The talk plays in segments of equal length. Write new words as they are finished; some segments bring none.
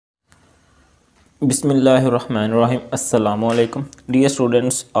बिस्मिल्लाहिर्रहमानिर्रहीम। अस्सलामुअलैकुम dear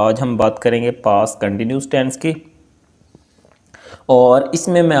students, आज हम बात करेंगे पास्ट कंटिन्यूस टेंस की। और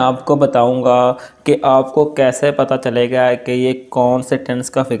इसमें मैं आपको बताऊंगा कि आपको कैसे पता चलेगा कि ये कौन से टेंस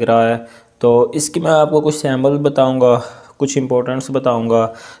का फ़िक्रा है। तो इसकी मैं आपको कुछ सैम्पल बताऊंगा, कुछ इंपॉर्टेंट्स बताऊंगा।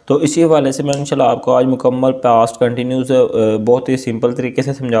 तो इसी हवाले से मैं इंशाल्लाह आपको आज मुकम्मल पास्ट कंटिन्यूस बहुत ही सिंपल तरीके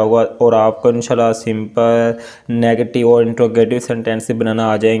से समझाऊंगा और आपको इंशाल्लाह सिंपल नेगेटिव और इंट्रोगेटिव सेंटेंस से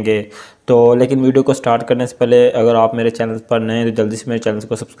बनाना आ जाएंगे। तो लेकिन वीडियो को स्टार्ट करने से पहले अगर आप मेरे चैनल पर नए हैं तो जल्दी से मेरे चैनल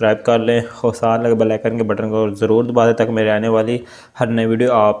को सब्सक्राइब कर लें और साथ लगे बेल आइकन के बटन को ज़रूर दबा दें ताकि मेरे आने वाली हर नई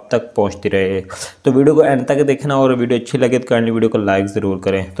वीडियो आप तक पहुंचती रहे। तो वीडियो को एंड तक देखना और वीडियो अच्छी लगे तो काइंडली वीडियो को लाइक ज़रूर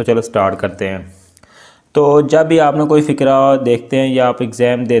करें। तो चलो स्टार्ट करते हैं। तो जब भी आपने कोई फ़िक्रा देखते हैं या आप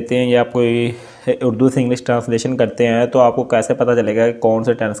एग्ज़ाम देते हैं या आप कोई उर्दू से इंग्लिश ट्रांसलेशन करते हैं तो आपको कैसे पता चलेगा कि कौन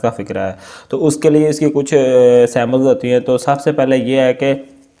से टेंस का फ़िक्रा है। तो उसके लिए इसकी कुछ सैम्पल्स होती हैं। तो सबसे पहले ये है कि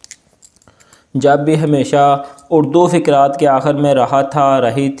जब भी हमेशा उर्दू फ़िक्रात के आखिर में रहा था,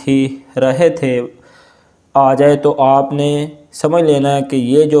 रही थी, रहे थे आ जाए तो आपने समझ लेना है कि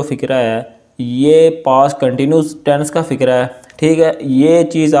ये जो फ़िक्रा है ये पास्ट कंटिन्यूस टेंस का फ़िक्रा है। ठीक है, ये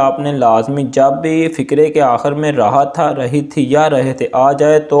चीज़ आपने लाजमी जब भी फ़िक्रे के आखिर में रहा था, रही थी या रहे थे आ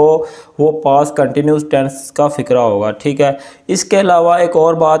जाए तो वो पास्ट कंटिन्यूस टेंस का फ़िक्रा होगा। ठीक है, इसके अलावा एक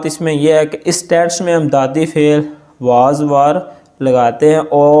और बात इसमें यह है कि इस टेंस में हम दादी फेल वाज वार लगाते हैं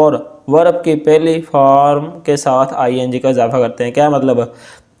और वर्ब की पहली फॉर्म के साथ आईएनजी का इजाफा करते हैं। क्या मतलब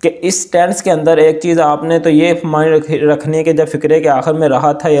कि इस टेंस के अंदर एक चीज़ आपने तो ये माइंड रखनी है कि जब फ़िक्रे के आखिर में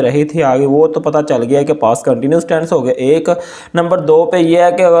रहा था या रही थी आगे, वो तो पता चल गया कि पास्ट कंटिन्यूस टेंस हो गया। एक नंबर दो पे ये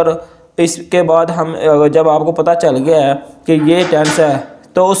है कि अगर इसके बाद हम जब आपको पता चल गया है कि ये टेंस है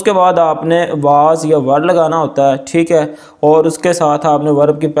तो उसके बाद आपने वाज या वर लगाना होता है। ठीक है, और उसके साथ आपने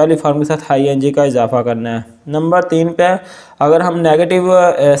वर्ब की पहली फॉर्म के साथ आईएनजी का इजाफा करना है। नंबर तीन पे अगर हम नेगेटिव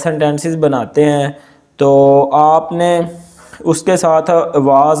सेंटेंसेस बनाते हैं तो आपने उसके साथ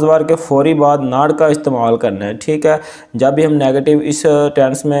वाज वर के फौरी बाद नाट का इस्तेमाल करना है। ठीक है, जब भी हम नेगेटिव इस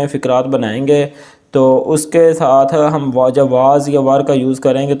टेंस में फ़िक्रात बनाएंगे तो उसके साथ हम जब वाज या वार का यूज़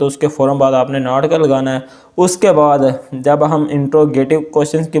करेंगे तो उसके फ़ौरन बाद आपने नाट का लगाना है। उसके बाद जब हम इंट्रोगेटिव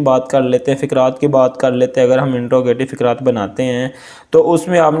क्वेश्चंस की बात कर लेते हैं, फ़िक्रात की बात कर लेते हैं, अगर हम इंट्रोगेटिव फ़िक्रात बनाते हैं तो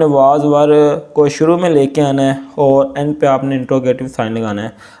उसमें आपने वाज वार को शुरू में लेके आना है और एंड पे आपने इंट्रोगेटिव साइन लगाना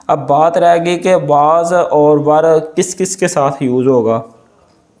है। अब बात रह गई कि वाज और वार किस किस के साथ यूज़ होगा।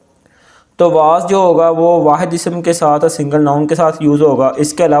 तो वाज जो होगा वो वाहिद जिस्म के साथ सिंगल नाउन के साथ यूज़ होगा।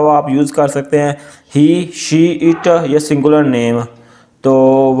 इसके अलावा आप यूज़ कर सकते हैं ही, शी, इट या सिंगुलर नेम। तो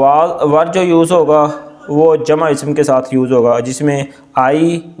वर जो यूज़ होगा वो जमा इसम के साथ यूज़ होगा जिसमें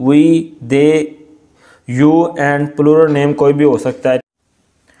आई, we, they, you and plural name कोई भी हो सकता है।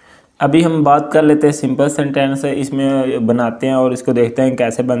 अभी हम बात कर लेते हैं सिंपल सेंटेंस इसमें बनाते हैं और इसको देखते हैं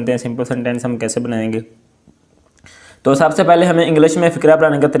कैसे बनते हैं। सिंपल सेंटेंस हम कैसे बनाएंगे। तो सबसे पहले हमें इंग्लिश में फ़िक्रा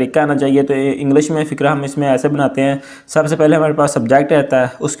बनाने का तरीका आना चाहिए। तो इंग्लिश में फ़िक्रा हम इसमें ऐसे बनाते हैं। सबसे पहले हमारे पास सब्जेक्ट रहता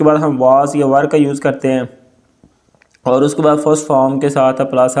है, उसके बाद हम वाज या वर का यूज़ करते हैं और उसके बाद फर्स्ट फॉर्म के साथ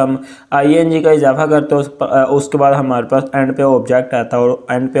प्लस हम आईएनजी का इजाफा करते हैं। उसके बाद हमारे पास एंड पे ऑब्जेक्ट आता है और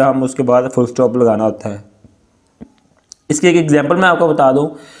एंड पे हम उसके बाद फुल स्टॉप लगाना होता है। इसकी एक एग्जांपल मैं आपको बता दूं,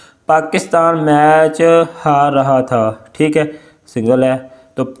 पाकिस्तान मैच हार रहा था। ठीक है, सिंगल है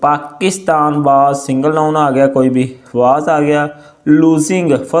तो पाकिस्तान वाज सिंगल नाउन आ गया, कोई भी वाज आ गया।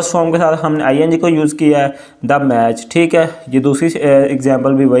 लूजिंग फर्स्ट फॉर्म के साथ हमने आईएनजी को यूज़ किया है, द मैच। ठीक है, ये दूसरी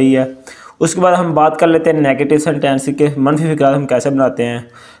एग्जांपल भी वही है। उसके बाद हम बात कर लेते हैं नेगेटिव सेंटेंस के मनफी फ़िक्रा हम कैसे बनाते हैं।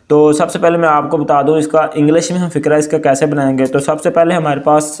 तो सबसे पहले मैं आपको बता दूं इसका इंग्लिश में हम फ़िक्रा इसका कैसे बनाएंगे। तो सबसे पहले हमारे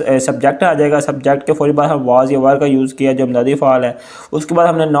पास सब्जेक्ट आ जाएगा, सब्जेक्ट के फौरी बाद हम वाज या वर का यूज़ किया जो अमदादी फ़ाल है। उसके बाद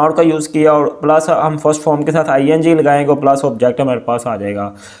हमने नॉट का यूज़ किया और प्लस हम फर्स्ट फॉर्म के साथ आईएनजी लगाएंगे और प्लस ऑब्जेक्ट हमारे पास आ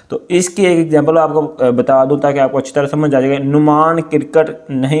जाएगा। तो इसकी एक एग्जाम्पल आपको बता दूँ ताकि आपको अच्छी तरह समझ आ जाएगा। नुमान क्रिकेट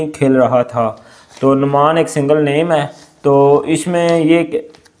नहीं खेल रहा था। तो नुमान एक सिंगल नेम है, तो इसमें ये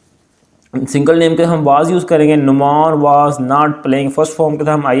सिंगल नेम के हम वाज यूज़ करेंगे। Numan was not playing, first form के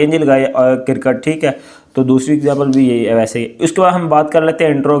साथ हम आईएनजी लगाए क्रिकेट। ठीक है, तो दूसरी एग्जांपल भी यही है वैसे ही। उसके बाद हम बात कर लेते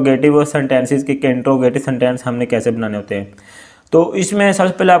हैं इंट्रोगेटिव सेंटेंसेस के इंट्रोगेटिव सेंटेंस हमने कैसे बनाने होते हैं। तो इसमें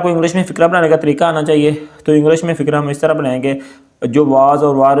सबसे पहले आपको इंग्लिश में फ़िक्रा बनाने का तरीका आना चाहिए। तो इंग्लिश में फ़िक्रा हम इस तरह बनाएंगे, जो वाज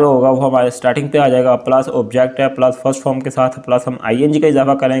और वार होगा वो हमारे स्टार्टिंग पे आ जाएगा, प्लस ऑब्जेक्ट है, प्लस फर्स्ट फॉर्म के साथ प्लस हम आईएनजी का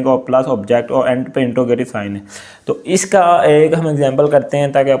इजाफा करेंगे और प्लस ऑब्जेक्ट और एंड पे इंट्रोगेटिव साइन है। तो इसका एक हम एग्जांपल करते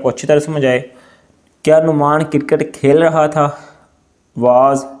हैं ताकि आपको अच्छी तरह समझ आए। क्या नुमान क्रिकेट खेल रहा था,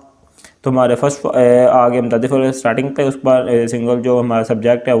 वाज तो हमारे फर्स्ट आगे मुतअद्दिफ स्टार्टिंग पे, उसके बाद सिंगल जो हमारा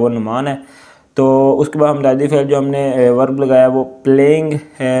सब्जेक्ट है वो नुमान है। तो उसके बाद हम मुतअद्दिफ जो हमने वर्ब लगाया वो प्लेइंग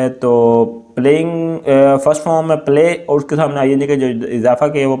है, तो प्लेइंग फर्स्ट फॉर्म में प्ले और उसके सामने आई के जो इजाफा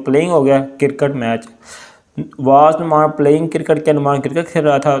किया वो प्लेइंग हो गया। Cricket match was Numan playing cricket के नुमान क्रिकेट खेल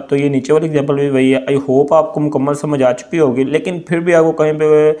रहा था। तो ये नीचे वाली एग्जांपल भी वही है। आई होप आपको मुकम्मल समझ आ चुकी होगी, लेकिन फिर भी आपको कहीं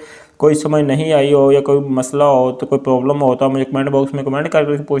पे कोई समझ नहीं आई हो या कोई मसला हो तो कोई प्रॉब्लम हो तो आप मुझे कमेंट बॉक्स में कमेंट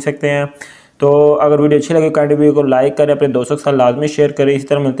करके पूछ सकते हैं। तो अगर वीडियो अच्छी लगे काइंडली वीडियो को लाइक करें, अपने दोस्तों के साथ लाजमी शेयर करें। इसी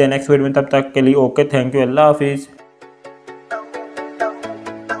तरह मिलते हैं नेक्स्ट वीडियो में, तब तक के लिए ओके, थैंक यू, अल्लाह हाफिज़।